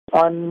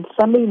On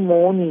Sunday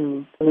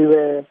morning, we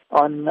were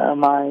on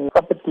my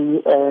property,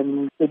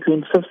 and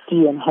between 50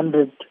 and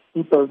 100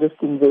 people just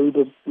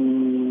invaded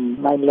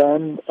my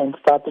land and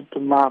started to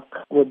mark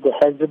with the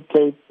hazard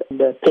tape,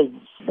 the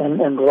pegs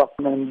and rock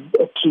and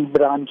tree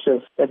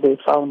branches that they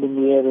found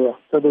in the area.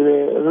 So there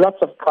were lots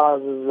of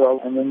cars as well,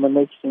 and then the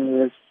next thing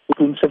was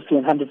between 50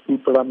 and 100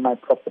 people on my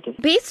property.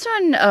 Based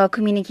on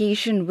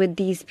communication with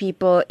these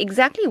people,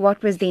 exactly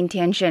what was the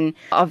intention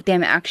of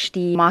them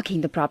actually marking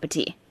the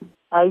property?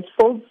 I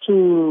spoke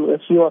to a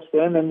few of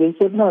them, and they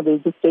said, no, they're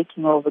just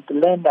taking over the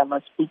land. I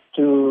must speak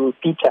to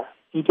Peter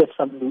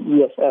from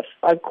the ESF.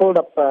 I called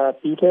up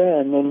Peter,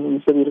 and then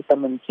he said he'll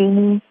come and see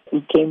me. He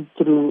came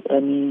through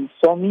and he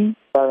saw me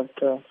about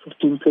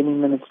 15, 20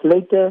 minutes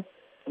later,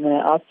 and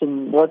I asked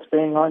him what's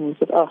going on. He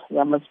said,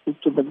 I must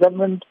speak to the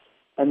government,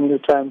 and we'll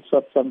try and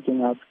sort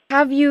something out.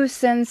 Have you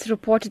since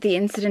reported the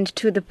incident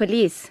to the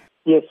police?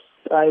 Yes.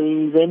 I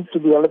went to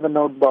the Oliver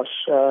Bosch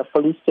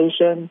police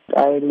station.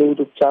 I laid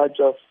a charge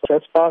of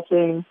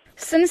trespassing.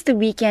 Since the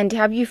weekend,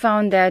 have you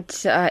found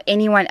that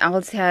anyone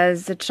else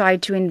has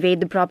tried to invade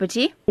the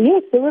property?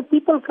 Yes, there were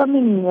people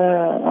coming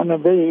on a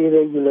very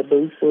irregular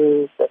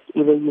basis, at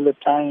irregular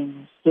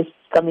times, just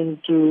coming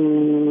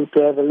to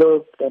have a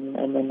look,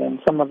 and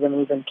some of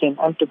them even came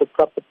onto the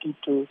property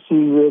to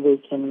see where they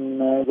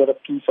can get a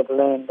piece of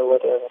land or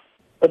whatever.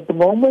 At the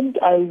moment,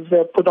 I've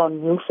put on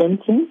new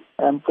fencing.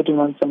 I'm putting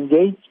on some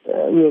gates.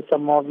 Yes,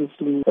 I'm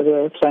obviously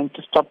trying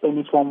to stop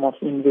any form of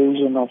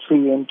invasion or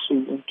free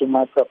entry into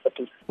my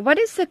property. What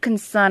is the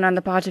concern on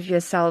the part of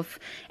yourself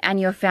and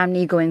your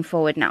family going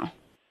forward now?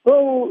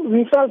 Well,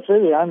 we felt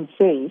very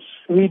unsafe.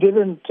 We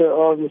didn't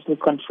obviously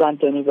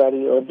confront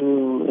anybody or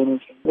do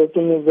anything. The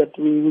thing is that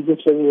we were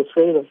just very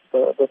afraid of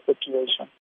the situation.